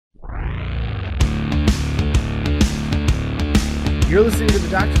You're listening to The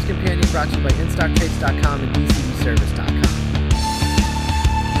Doctor's Companion, brought to you by InStockTrades.com and DCUService.com.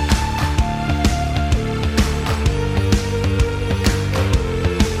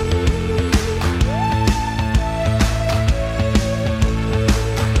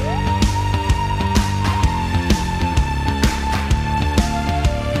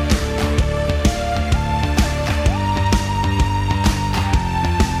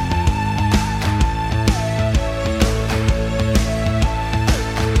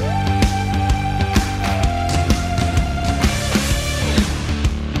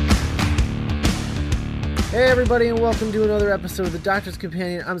 Hey everybody, and welcome to another episode of The Doctor's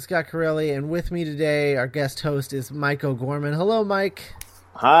Companion. I'm Scott Corelli, and with me today, our guest host is Mike O'Gorman. Hello, Mike.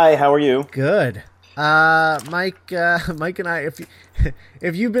 Hi, how are you? Good. Mike and I,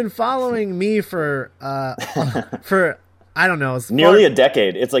 if you've been following me for I don't know, nearly a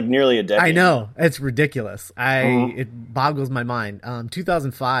decade. It's like nearly a decade. I know, it's ridiculous. It boggles my mind.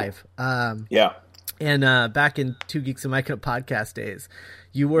 2005. Yeah. And back in Two Geeks and Mike Up podcast days,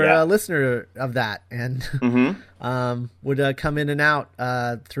 you were a listener of that, and would come in and out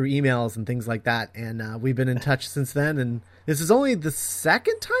through emails and things like that. And we've been in touch since then. And this is only the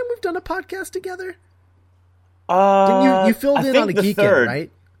second time we've done a podcast together. Didn't you filled in on a Geek In, right?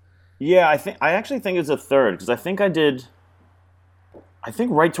 Yeah, I actually think it's a third, because I think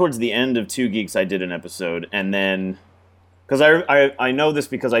right towards the end of Two Geeks I did an episode, and then because I know this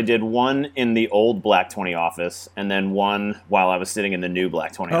because I did one in the old Black 20 office, and then one while I was sitting in the new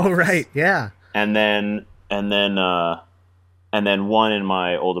Black 20 office. Oh, right, yeah. And then one in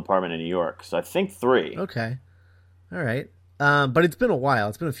my old apartment in New York. So I think 3. Okay, all right. But it's been a while.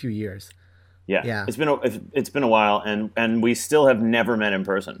 It's been a few years. Yeah. It's been a while, and we still have never met in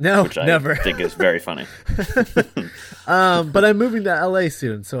person. No, which I never. think is very funny. But I'm moving to LA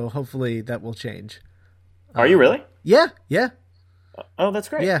soon, so hopefully that will change. Are you really? Yeah. Oh, that's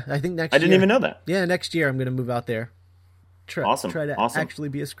great. Yeah, I think next year. I didn't even know that. Yeah, next year I'm going to move out there. Awesome. Try to actually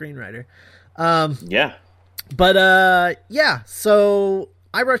be a screenwriter. Yeah. But, so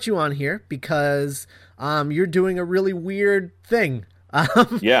I brought you on here because you're doing a really weird thing.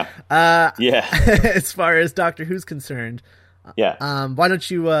 Yeah. As far as Doctor Who's concerned. Yeah. Why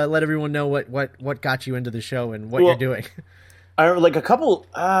don't you let everyone know what got you into the show and what you're doing? Probably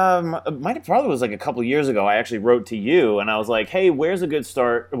was like a couple years ago, I actually wrote to you and I was like, hey, where's a good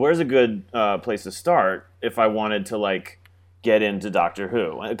place to start if I wanted to like get into Doctor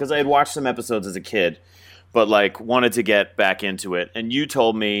Who? Because I had watched some episodes as a kid, but like wanted to get back into it. And you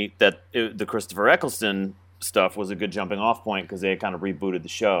told me that the Christopher Eccleston stuff was a good jumping off point because they had kind of rebooted the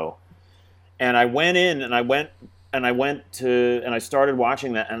show. And I went in and I started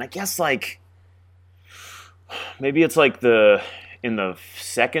watching that, and I guess like maybe it's like in the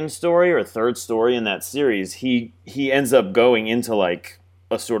second story or third story in that series, he ends up going into like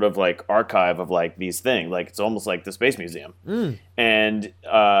a sort of like archive of like these things, like it's almost like the Space Museum, and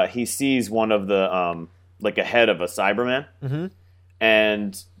he sees one of the like a head of a Cyberman,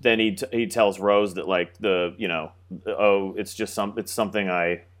 and then he tells Rose that like it's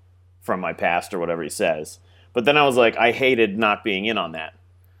something from my past or whatever he says. But then I was like, I hated not being in on that,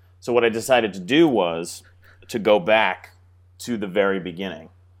 so what I decided to do was to go back to the very beginning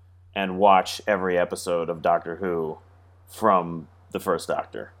and watch every episode of Doctor Who from the first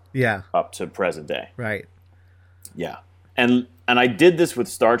Doctor up to present day. Right. Yeah. And I did this with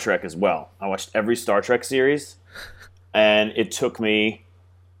Star Trek as well. I watched every Star Trek series, and it took me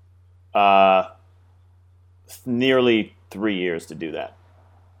nearly 3 years to do that.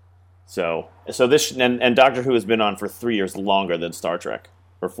 So this and Doctor Who has been on for 3 years longer than Star Trek,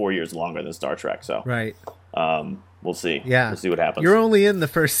 or 4 years longer than Star Trek. So right. We'll see. Yeah, we'll see what happens. You're only in the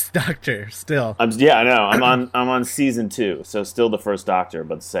first Doctor still. I know. I'm on season 2, so still the first Doctor,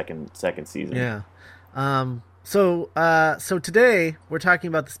 but second season. Yeah. So today we're talking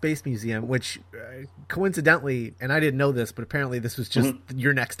about the Space Museum, which coincidentally, and I didn't know this, but apparently this was just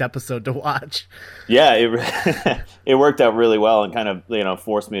your next episode to watch. Yeah, it worked out really well and kind of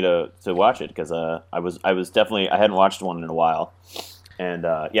forced me to watch it because I hadn't watched one in a while, and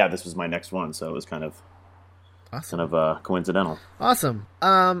this was my next one, so it was kind of. Awesome. Kind of coincidental. Awesome.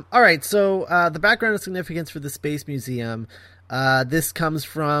 All right, so the background and significance for the Space Museum. This comes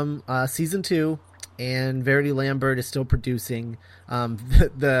from season 2, and Verity Lambert is still producing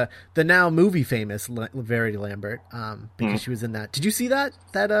the now movie famous Verity Lambert because she was in that. Did you see that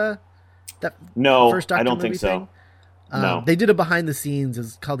no, first Doctor I don't movie think so. Thing? No. They did a behind the scenes. It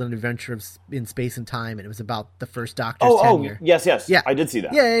was called An Adventure in Space and Time, and it was about the first Doctor's tenure. Yes. Yeah. I did see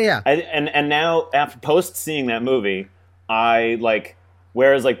that. Yeah. And now, after seeing that movie, I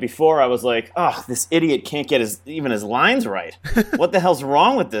Whereas like before I was like, oh, this idiot can't get even his lines right. What the hell's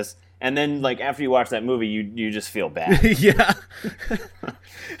wrong with this? And then like after you watch that movie, you just feel bad. Yeah.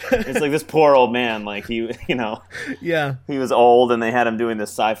 It's like this poor old man, like he was old and they had him doing this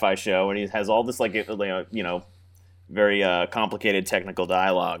sci-fi show and he has all this like very complicated technical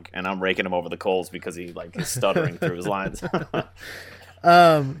dialogue, and I'm raking him over the coals because he like is stuttering through his lines.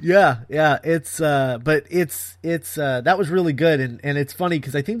 Yeah. It's that was really good, and it's funny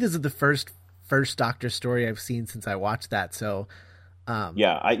because I think this is the first Doctor story I've seen since I watched that. So,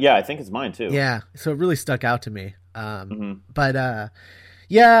 I think it's mine too. Yeah, so it really stuck out to me. But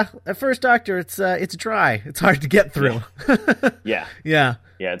yeah, at First Doctor, it's dry. It's hard to get through. Yeah,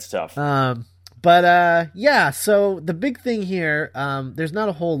 it's tough. But so the big thing here, there's not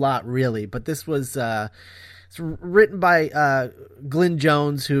a whole lot really, but this was it's written by Glyn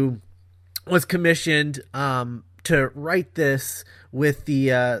Jones, who was commissioned to write this with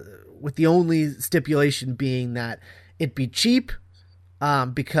the only stipulation being that it be cheap,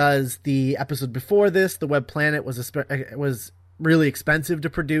 because the episode before this, The Web Planet, was really expensive to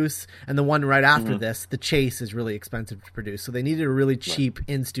produce, and the one right after this, The Chase, is really expensive to produce. So they needed a really cheap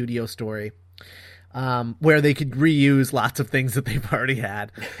in-studio story, where they could reuse lots of things that they've already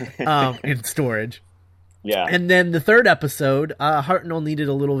had in storage. Yeah. And then the third episode, Hartnell needed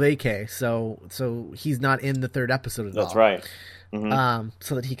a little vacay, so he's not in the third episode at all. That's right.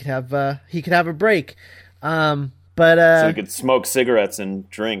 So that he could have a break. So he could smoke cigarettes and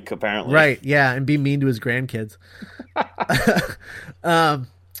drink, apparently. Right, yeah, and be mean to his grandkids.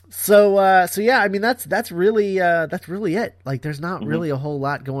 So yeah, I mean that's really it. Like, there's not really a whole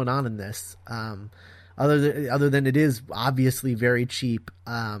lot going on in this, other than it is obviously very cheap.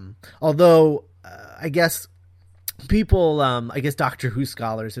 Although I guess people, Doctor Who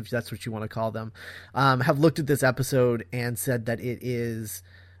scholars, if that's what you want to call them, have looked at this episode and said that it is.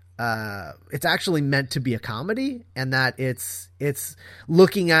 It's actually meant to be a comedy, and that it's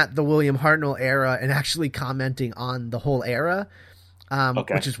looking at the William Hartnell era and actually commenting on the whole era,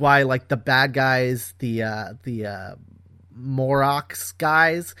 which is why like the bad guys, the Morox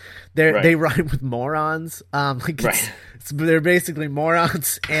guys, they rhyme with morons. They're basically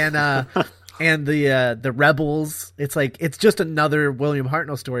morons, and the rebels. It's just another William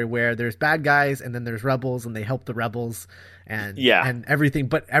Hartnell story where there's bad guys and then there's rebels, and they help the rebels. And everything,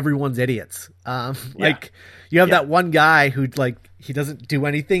 but everyone's idiots. Like, you have that one guy who, like, he doesn't do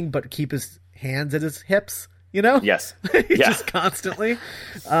anything but keep his hands at his hips, you know? Yes. Just constantly.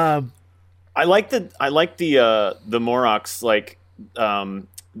 I like the Morox, like,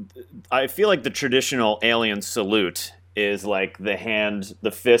 I feel like the traditional alien salute is like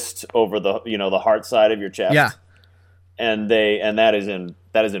the fist over the heart side of your chest. Yeah. And that is in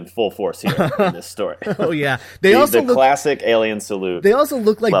full force here in this story. Oh yeah, the classic alien salute. They also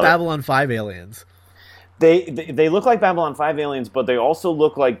look like Babylon 5 aliens. They look like Babylon 5 aliens, but they also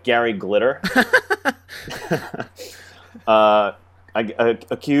look like Gary Glitter,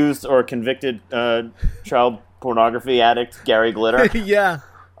 accused or convicted child pornography addict Gary Glitter. Yeah.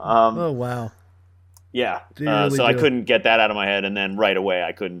 Oh wow. Yeah, really so I couldn't get that out of my head, and then right away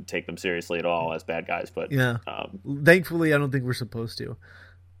I couldn't take them seriously at all as bad guys. But yeah, thankfully I don't think we're supposed to.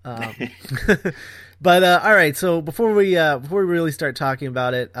 But all right, so before we really start talking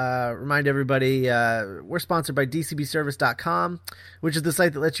about it, remind everybody we're sponsored by DCBService.com, which is the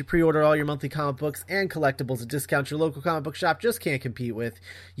site that lets you pre-order all your monthly comic books and collectibles at discounts your local comic book shop just can't compete with.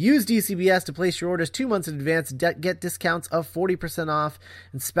 Use DCBS to place your orders 2 months in advance and get discounts of 40% off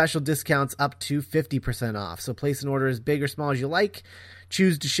and special discounts up to 50% off. So place an order as big or small as you like.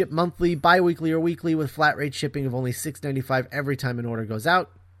 Choose to ship monthly, bi-weekly, or weekly with flat rate shipping of only $6.95 every time an order goes out.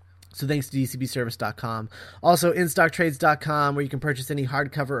 So thanks to DCBService.com. Also, InStockTrades.com, where you can purchase any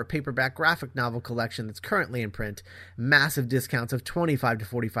hardcover or paperback graphic novel collection that's currently in print. Massive discounts of 25 to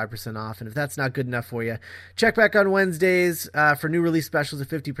 45% off. And if that's not good enough for you, check back on Wednesdays for new release specials of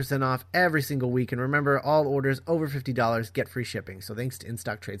 50% off every single week. And remember, all orders over $50 get free shipping. So thanks to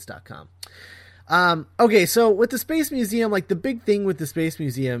InStockTrades.com. Okay, so with the Space Museum, like the big thing with the Space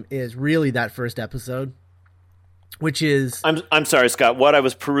Museum is really that first episode. Which is... I'm sorry, Scott. What I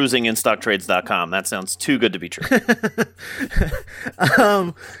was perusing InStockTrades.com. That sounds too good to be true.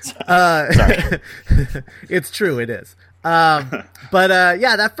 Sorry. It's true. It is. But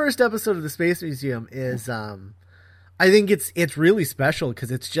yeah, that first episode of the Space Museum is... I think it's really special because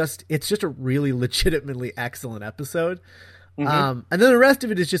it's just a really legitimately excellent episode. And then the rest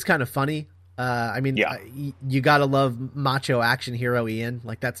of it is just kind of funny. You gotta love macho action hero Ian.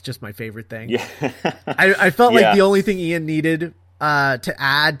 Like, that's just my favorite thing. Yeah. I felt like the only thing Ian needed to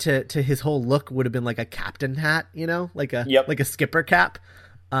add to his whole look would have been like a captain hat, like a skipper cap.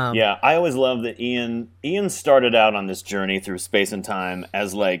 Yeah, I always love that Ian started out on this journey through space and time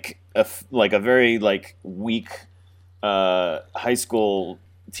as like a very like weak high school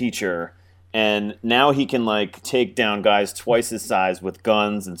teacher, and now he can like take down guys twice his size with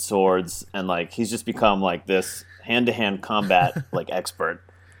guns and swords, and like he's just become like this hand-to-hand combat like expert.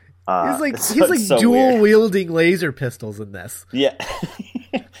 He's like so dual wielding laser pistols in this. Yeah.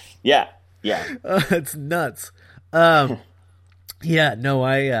 yeah. It's nuts. Yeah, no,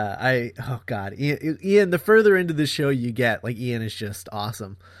 oh God, Ian, the further into the show you get, like Ian is just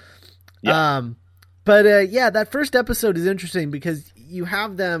awesome. Yeah. But yeah, that first episode is interesting because you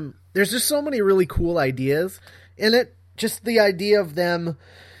have them, there's just so many really cool ideas in it. Just the idea of them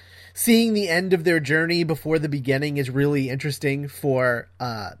seeing the end of their journey before the beginning is really interesting for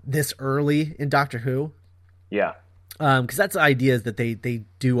this early in Doctor Who. Yeah. Because that's ideas that they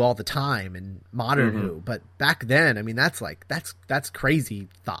do all the time in modern Who, but back then, I mean, that's crazy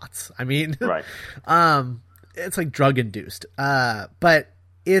thoughts. I mean, right. It's like drug induced. But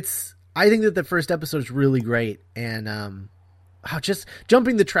I think that the first episode is really great, and just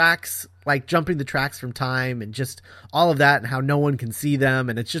jumping the tracks from time, and just all of that, and how no one can see them,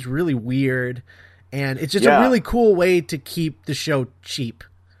 and it's just really weird, and it's just a really cool way to keep the show cheap.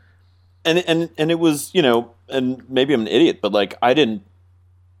 And it was, and maybe I'm an idiot, but like I didn't,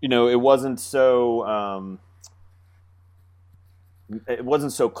 it wasn't so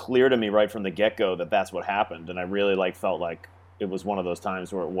clear to me right from the get-go that that's what happened, and I really felt like it was one of those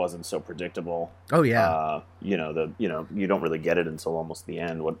times where it wasn't so predictable. Oh yeah. You don't really get it until almost the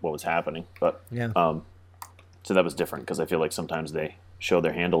end what was happening, but yeah. So that was different because I feel like sometimes they show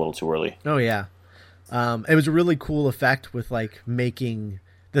their hand a little too early. Oh yeah. It was a really cool effect with like making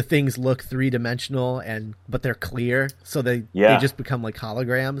the things look three-dimensional but they're clear, so they just become like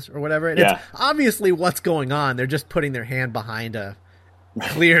holograms or whatever. And it's obviously what's going on. They're just putting their hand behind a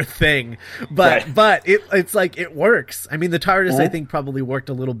clear thing, but it's like it works. I mean, the TARDIS I think probably worked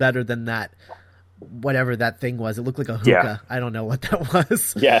a little better than that. Whatever that thing was, it looked like a hookah. Yeah. I don't know what that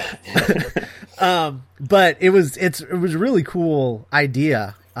was. Yeah. But it was a really cool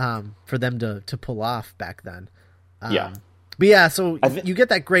idea for them to pull off back then. But yeah, so you get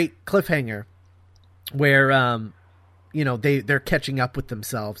that great cliffhanger where, they're catching up with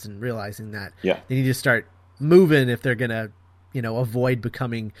themselves and realizing that they need to start moving if they're going to, avoid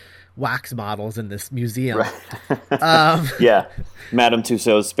becoming wax models in this museum. Right. Madame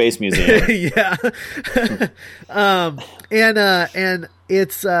Tussauds Space Museum. Yeah. And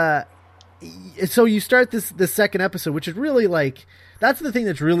it's, so you start this second episode, which is really like, that's the thing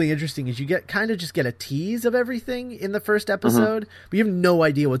that's really interesting is you get a tease of everything in the first episode, but you have no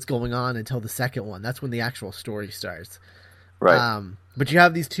idea what's going on until the second one. That's when the actual story starts. Right. But you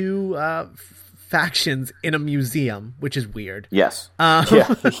have these two factions in a museum, which is weird. Yes.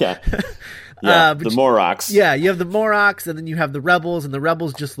 The Morlocks. Yeah, you have the Morlocks, and then you have the Rebels, and the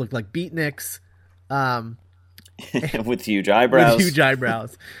Rebels just look like beatniks. With huge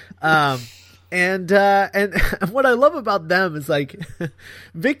eyebrows. And what I love about them is like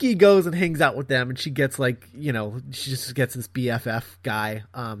Vicky goes and hangs out with them, and she gets she just gets this BFF guy,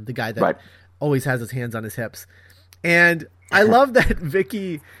 the guy that always has his hands on his hips. And I love that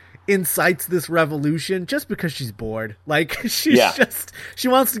Vicky incites this revolution just because she's bored. Like she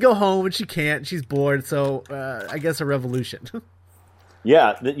wants to go home and she can't, and she's bored. So I guess a revolution.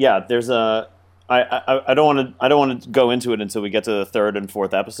 There's a, I don't want to go into it until we get to the third and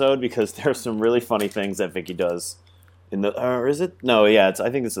fourth episode, because there's some really funny things that Vicky does in the, or is it? No, yeah, I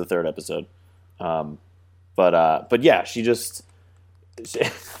think it's the third episode. But yeah, she's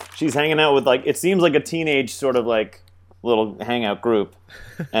hanging out with it seems like a teenage sort of like little hangout group.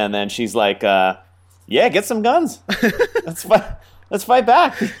 And then she's like, get some guns. Let's fight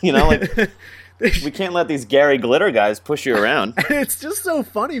back. We can't let these Gary Glitter guys push you around. And it's just so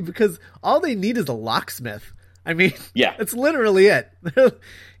funny because all they need is a locksmith. I mean, that's literally it.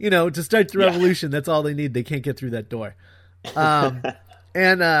 To start the revolution, that's all they need. They can't get through that door.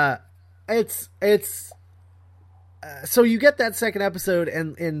 So you get that second episode,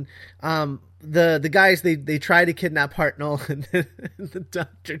 and the guys they try to kidnap Hartnell, and the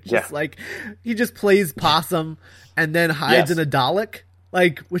doctor just he just plays possum and then hides in a Dalek.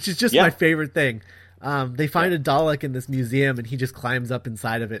 Which is just my favorite thing. They find a Dalek in this museum, and he just climbs up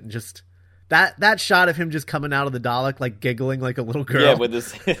inside of it and just that shot of him just coming out of the Dalek, like giggling like a little girl. Yeah, with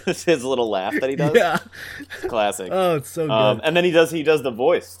his little laugh that he does. Yeah, it's classic. Oh, it's so good. And then he does the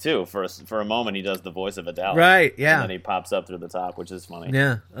voice too. For a moment, he does the voice of a Dalek. Right. Yeah. And then he pops up through the top, which is funny.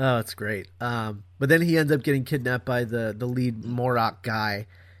 Yeah. Oh, it's great. But then he ends up getting kidnapped by the lead Morok guy,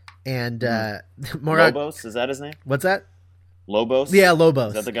 and Morok. Lobos, is that his name? What's that? Lobos? Yeah, Lobos.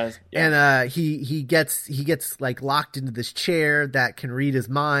 Is that the guy's? Yeah. And he gets like locked into this chair that can read his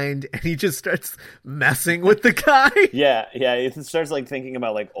mind, and he just starts messing with the guy. Yeah. He starts like thinking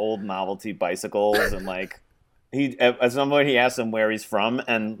about like old novelty bicycles, and like at some point he asks him where he's from,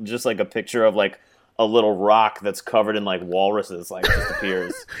 and just like a picture of like a little rock that's covered in like walruses like just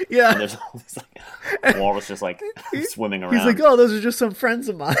appears. Yeah. And there's all these like walrus just like swimming around. He's like, "Oh, those are just some friends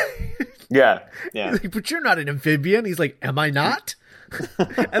of mine." Yeah. He's like, "But you're not an amphibian." He's like, "Am I not?"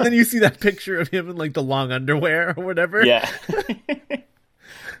 And then you see that picture of him in like the long underwear or whatever. Yeah.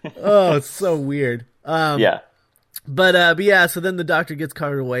 Oh, it's so weird. Yeah. But yeah, so then the Doctor gets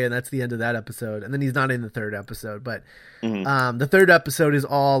carted away, and that's the end of that episode. And then he's not in the third episode, but the third episode is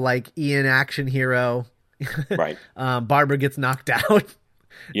all like Ian action hero. Right. Barbara gets knocked out.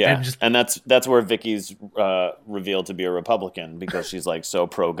 Yeah, and that's where Vicky's revealed to be a Republican, because she's like so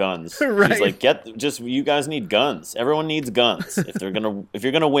pro guns. Right. She's like, you guys need guns. Everyone needs guns. If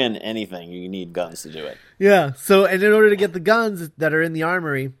you're gonna win anything, you need guns to do it. Yeah. So, and in order to get the guns that are in the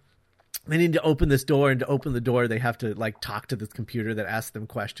armory, they need to open this door, and to open the door, they have to like talk to this computer that asks them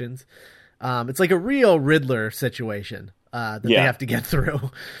questions. It's like a real Riddler situation that they have to get through.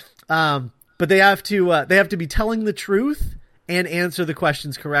 But they have to be telling the truth and answer the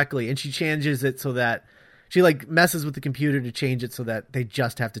questions correctly. And she changes it so that she like messes with the computer to change it so that they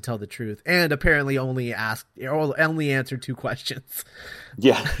just have to tell the truth, and apparently only answer 2 questions.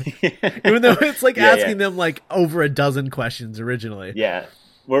 Yeah. Even though it's like asking them like over a dozen questions originally. Yeah.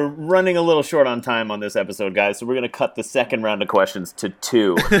 We're running a little short on time on this episode, guys, so we're going to cut the second round of questions to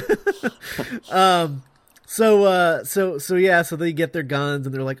 2. So they get their guns,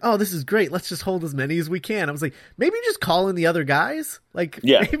 and they're like, "Oh, this is great. Let's just hold as many as we can." I was like, maybe just call in the other guys. Like,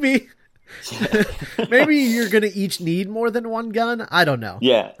 maybe you're going to each need more than one gun. I don't know.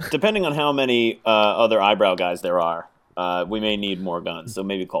 Yeah. Depending on how many other eyebrow guys there are, we may need more guns. So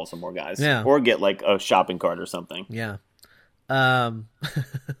maybe call some more guys. Yeah. Or get like a shopping cart or something. Yeah. And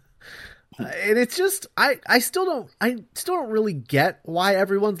it's just, I still don't really get why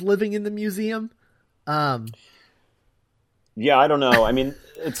everyone's living in the museum. Yeah, I don't know. I mean,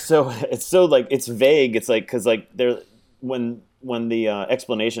 it's so like, it's vague. It's like, cause like when the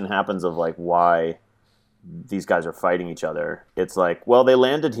explanation happens of like why these guys are fighting each other, it's like, well, they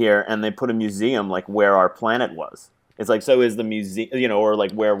landed here and they put a museum like where our planet was. It's like, so is the museum, or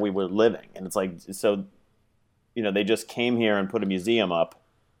like where we were living. And it's like, so, they just came here and put a museum up.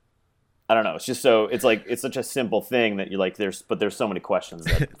 I don't know. It's just it's like, it's such a simple thing that you're like, there's so many questions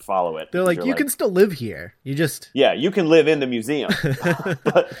that follow it. They're like, you can still live here. You just... Yeah, you can live in the museum.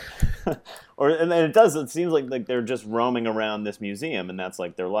 And it does, it seems like they're just roaming around this museum, and that's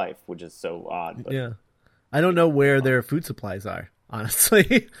like their life, which is so odd. But, yeah. I don't know where their food supplies are,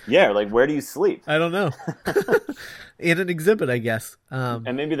 honestly. Yeah, like where do you sleep? I don't know. In an exhibit, I guess.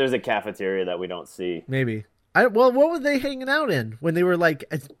 And maybe there's a cafeteria that we don't see. Maybe. What were they hanging out in when they were like,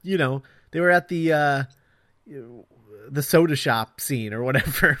 they were at the soda shop scene or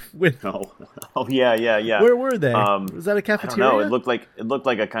whatever. Oh yeah. Where were they? Was that a cafeteria? I don't know. It looked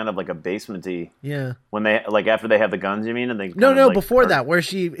like a kind of like a basement-y. Yeah. When they like after they have the guns, you mean? And they before that, where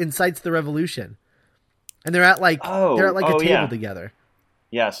she incites the revolution, and they're at like a table together.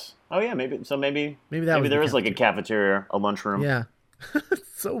 Yes. Oh yeah. Maybe there is like a cafeteria, a lunchroom. Yeah. It's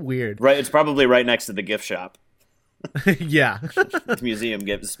so weird. Right. It's probably right next to the gift shop. Yeah. Space Museum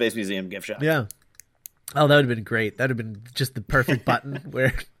gift shop. Yeah. Oh, that would have been great. That would have been just the perfect button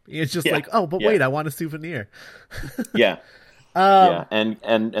where it's just like, oh, but wait, I want a souvenir. Yeah. Yeah. And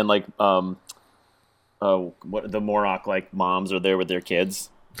like, what the Morok like moms are there with their kids,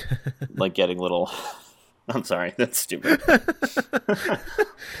 like getting little. I'm sorry, that's stupid.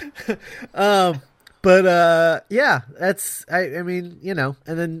 But yeah, that's I mean, and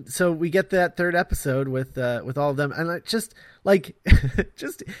then so we get that third episode with all of them, and I just like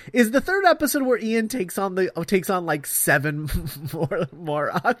is the third episode where Ian takes on like 7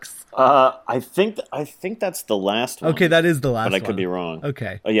 Moroks. I think that's the last one. Okay, that is the last one. But I could be wrong.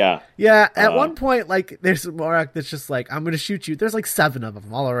 Okay. Yeah. Yeah, at one point, like, there's a Morok that's just like, I'm going to shoot you. There's like 7 of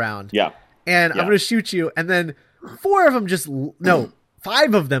them all around. Yeah. And I'm going to shoot you, and then 4 of them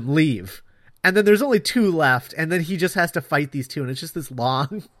 5 of them leave. And then there's only 2 left, and then he just has to fight these 2, and it's just this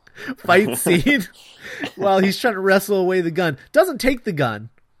long fight scene while he's trying to wrestle away the gun. Doesn't take the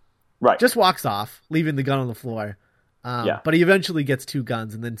gun, Right. Just walks off, leaving the gun on the floor. But he eventually gets 2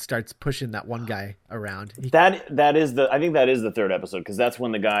 guns and then starts pushing that one guy around. I think that is the third episode, because that's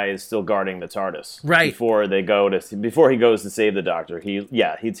when the guy is still guarding the TARDIS. Right. Before he goes to save the Doctor, he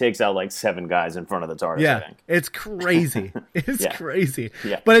takes out like 7 guys in front of the TARDIS. Yeah, I think. it's crazy. It's crazy.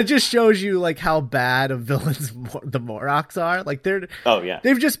 Yeah. But it just shows you like how bad of villains the Morlocks are. Like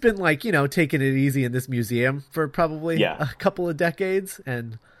they've just been like, taking it easy in this museum for probably a couple of decades,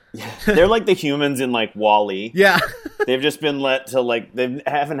 and they're like the humans in like WALL-E. Yeah. They've just been let to like, they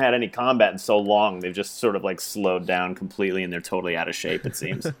haven't had any combat in so long. They've just sort of like slowed down completely, and they're totally out of shape, it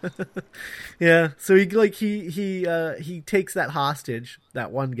seems. Yeah. So he takes that hostage,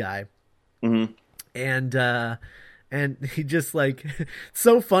 that one guy. Mm-hmm. And he just like, it's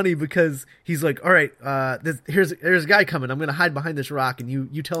so funny because he's like, all right, here's a guy coming. I'm going to hide behind this rock, and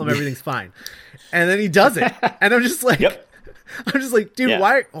you tell him everything's fine. And then he does it. And I'm just like, dude,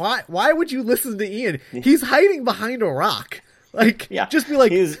 why would you listen to Ian? He's hiding behind a rock. Like, just be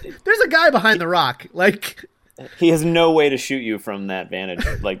like, there's a guy behind the rock. Like, he has no way to shoot you from that vantage.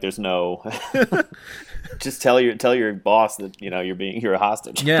 Like, there's no. Just tell your boss that you're a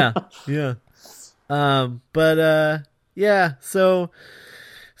hostage. Yeah. So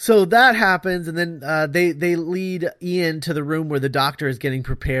that happens, and then they lead Ian to the room where the Doctor is getting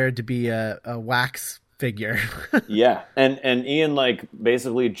prepared to be a wax figure. Yeah, and Ian like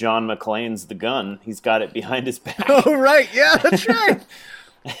basically John McClane's the gun. He's got it behind his back. Oh right, yeah, that's right.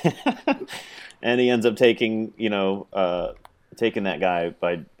 And he ends up taking that guy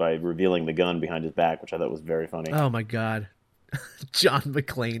by revealing the gun behind his back, which I thought was very funny. Oh my god. John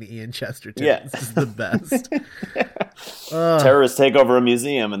McClane, Ian Chesterton. Yeah. This is the best. Terrorists take over a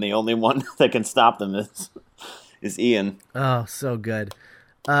museum, and the only one that can stop them is Ian. Oh, so good.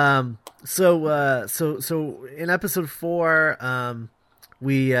 So in episode 4,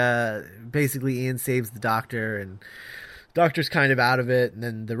 we basically Ian saves the Doctor, and Doctor's kind of out of it, and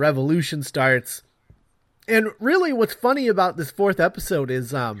then the revolution starts. And really, what's funny about this 4th episode is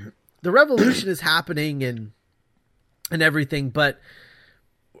the revolution is happening and everything, but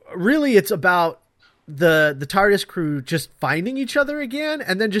really it's about the TARDIS crew just finding each other again,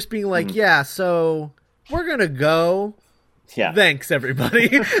 and then just being like, so we're gonna go. Yeah. Thanks,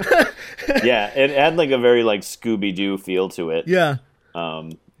 everybody. Yeah, it had like a very like Scooby-Doo feel to it. Yeah.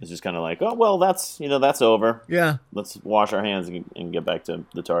 It's just kind of like, oh well, that's over. Yeah. Let's wash our hands and get back to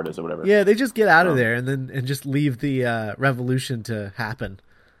the TARDIS or whatever. Yeah, they just get out of there and just leave the revolution to happen.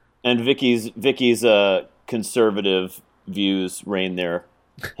 And Vicky's conservative views reign their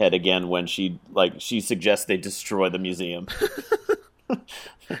head again when she suggests they destroy the museum.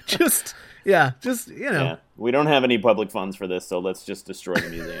 Yeah, we don't have any public funds for this, so let's just destroy the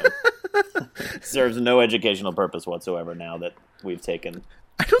museum. Serves no educational purpose whatsoever now that we've taken.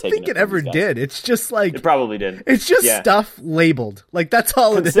 I don't think it ever did. It's just like it probably did. It's just stuff labeled. Like that's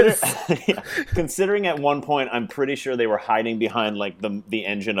all it is. Yeah. Considering at one point, I'm pretty sure they were hiding behind like the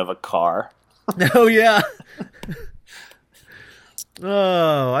engine of a car. Oh yeah.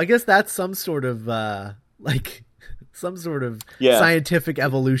 Oh, I guess that's some sort of scientific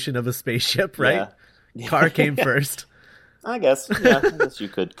evolution of a spaceship, right? Yeah. Car came first. I guess. Yeah, I guess you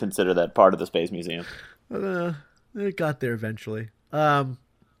could consider that part of the Space Museum. It got there eventually. But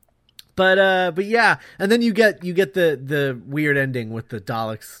yeah, and then you get the weird ending with the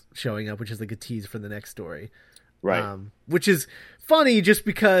Daleks showing up, which is like a tease for the next story. Right. Which is funny just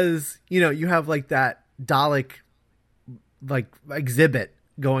because, you have like that Dalek like exhibit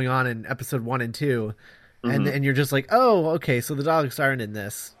going on in episode 1 and 2. And you're just like, oh, okay, so the Daleks aren't in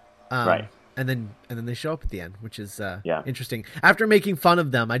this. Right. And then they show up at the end, which is interesting. After making fun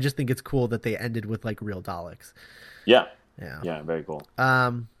of them, I just think it's cool that they ended with like real Daleks. Yeah. Yeah, very cool.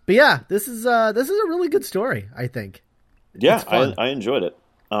 But yeah, this is a really good story, I think. Yeah, I enjoyed it.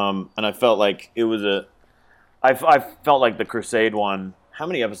 And I felt like it was I felt like the Crusade one. How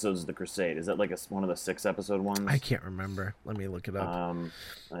many episodes is the Crusade? Is that like one of the 6 episode ones? I can't remember. Let me look it up.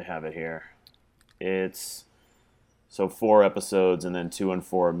 I have it here. It's 4 episodes, and then 2 and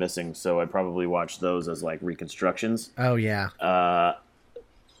 4 are missing. So I probably watched those as like reconstructions. Oh yeah. That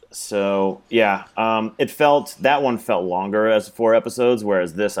one felt longer as 4 episodes,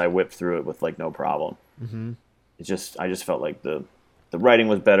 whereas this I whipped through it with like no problem. Mm-hmm. I just felt like the writing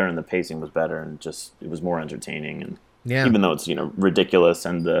was better and the pacing was better, and it was more entertaining. And even though it's ridiculous,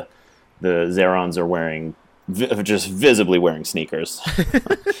 and the Zerons are wearing just visibly wearing sneakers.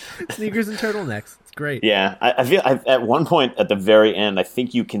 Sneakers and turtlenecks. It's great. Yeah, I feel at one point at the very end, I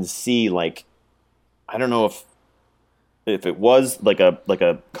think you can see like, I don't know if it was like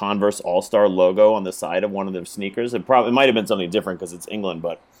a Converse All-Star logo on the side of one of their sneakers. It might have been something different because it's England,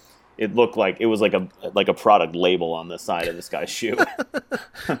 but It looked like it was like a product label on the side of this guy's shoe.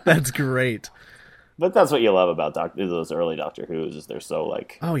 That's great. But that's what you love about those early Doctor Who's, is they're so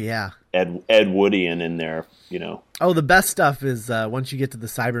like, oh yeah, Ed Woodian in there, Oh, the best stuff is once you get to the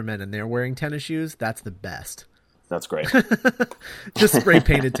Cybermen and they're wearing tennis shoes. That's the best. That's great. Just spray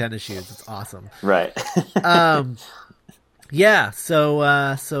painted tennis shoes. It's awesome. Right. Yeah. So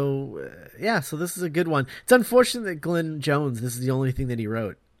this is a good one. It's unfortunate that Glenn Jones, this is the only thing that he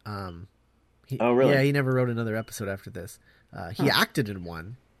wrote. Oh, really? Yeah, he never wrote another episode after this. He acted in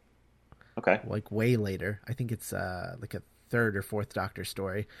one. Okay. Like way later. I think it's like a third or fourth Doctor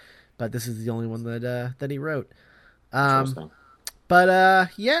story, but this is the only one that he wrote. Interesting. But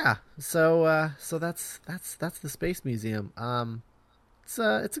yeah. So that's the Space Museum. It's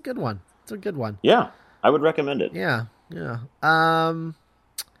a good one. It's a good one. Yeah, I would recommend it. Yeah.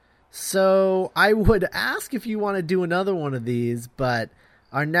 So I would ask if you want to do another one of these, but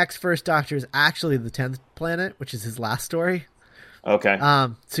our next First Doctor is actually the 10th Planet, which is his last story. Okay.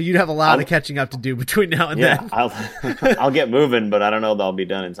 So you'd have a lot of catching up to do between now and then. I'll get moving, but I don't know that I'll be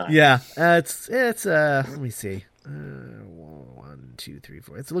done in time. Yeah. It's let me see. 1, 2, 3,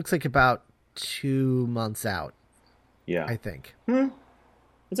 4. It looks like about 2 months out. Yeah. I think.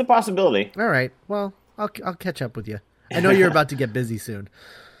 It's a possibility. All right. Well, I'll catch up with you. I know you're about to get busy soon.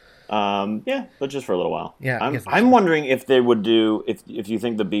 Yeah, but just for a little while. Yeah. I'm wondering if they would do, if you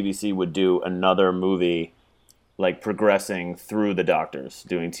think the BBC would do another movie, like progressing through the Doctors,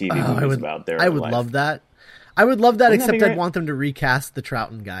 doing TV movies about their life. I would love that. I would love that, Wouldn't except that be I'd want them to recast the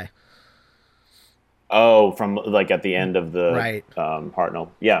Troughton guy. Oh, from like at the end of the right. Hartnell.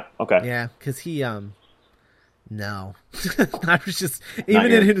 Yeah. Okay. Yeah, because he no, I was just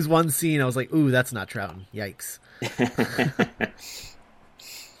even in his one scene, I was like, ooh, that's not Troughton. Yikes.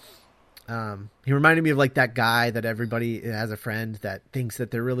 He reminded me of like that guy that everybody has a friend that thinks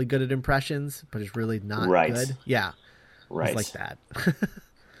that they're really good at impressions, but is really not good. Yeah. Right. It's like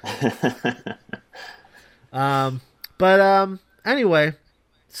that. But anyway,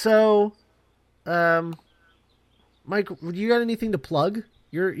 so, Mike, you got anything to plug?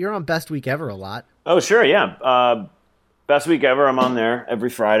 You're on Best Week Ever a lot. Oh, sure. Yeah. Best Week Ever. I'm on there every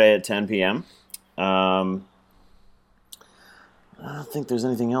Friday at 10 p.m. I don't think there's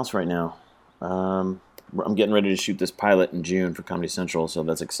anything else right now. I'm getting ready to shoot this pilot in June for Comedy Central, so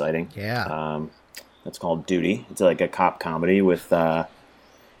that's exciting. Yeah. That's called Duty. It's like a cop comedy with Gil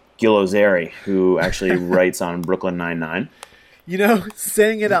Ozeri, who actually writes on Brooklyn Nine-Nine. You know,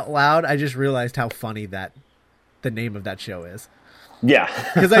 saying it out loud, I just realized how funny that the name of that show is. Yeah.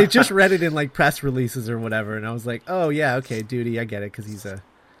 Because I just read it in like press releases or whatever, and I was like, oh, yeah, okay, Duty, I get it, because he's a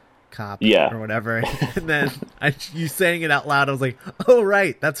cop or whatever. And then you saying it out loud, I was like, oh,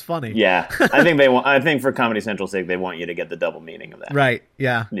 right, that's funny. Yeah. I think for Comedy Central's sake, they want you to get the double meaning of that. Right.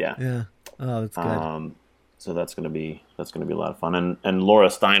 Yeah. Yeah. Oh, that's good. So that's gonna be a lot of fun. And Laura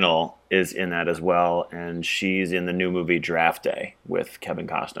Steinel is in that as well, and she's in the new movie Draft Day with Kevin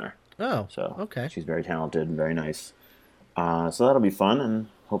Costner. Oh. So okay. She's very talented and very nice. So that'll be fun, and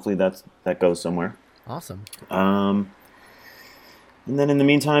hopefully that goes somewhere. Awesome. And then in the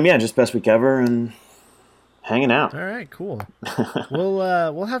meantime, yeah, just Best Week Ever and hanging out. All right, cool.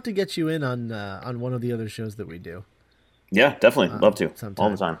 We'll have to get you in on one of the other shows that we do. Yeah, definitely. Love to. Sometime.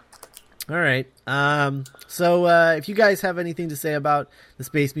 All the time. All right. So if you guys have anything to say about the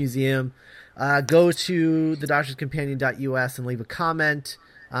Space Museum, go to thedoctorscompanion.us and leave a comment.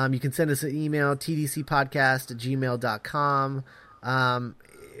 You can send us an email, tdcpodcast@gmail.com.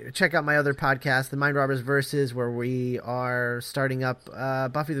 Check out my other podcast, The Mind Robbers Versus, where we are starting up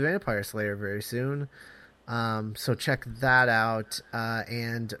Buffy the Vampire Slayer very soon. So check that out.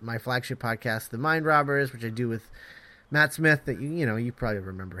 And my flagship podcast, The Mind Robbers, which I do with Matt Smith, that you probably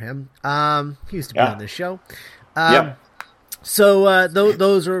remember him. He used to be on this show. Yeah. So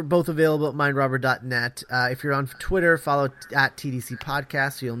those are both available at mindrobber.net. If you're on Twitter, follow at TDC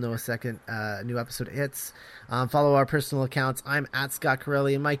Podcast, so you'll know a second new episode hits. Follow our personal accounts. I'm at Scott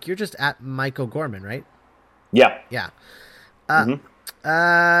Corelli, and Mike, you're just at Mike O'Gorman, right? Yeah. Yeah.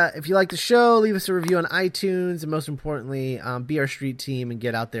 If you like the show, leave us a review on iTunes, and most importantly, be our street team and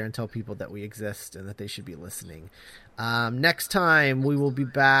get out there and tell people that we exist and that they should be listening. Next time we will be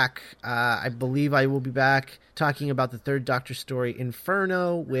back. I believe I will be back talking about the third Doctor story,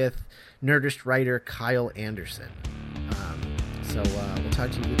 Inferno, with Nerdist writer Kyle Anderson. So we'll talk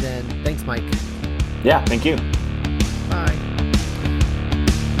to you then. Thanks, Mike. Yeah, thank you. Bye.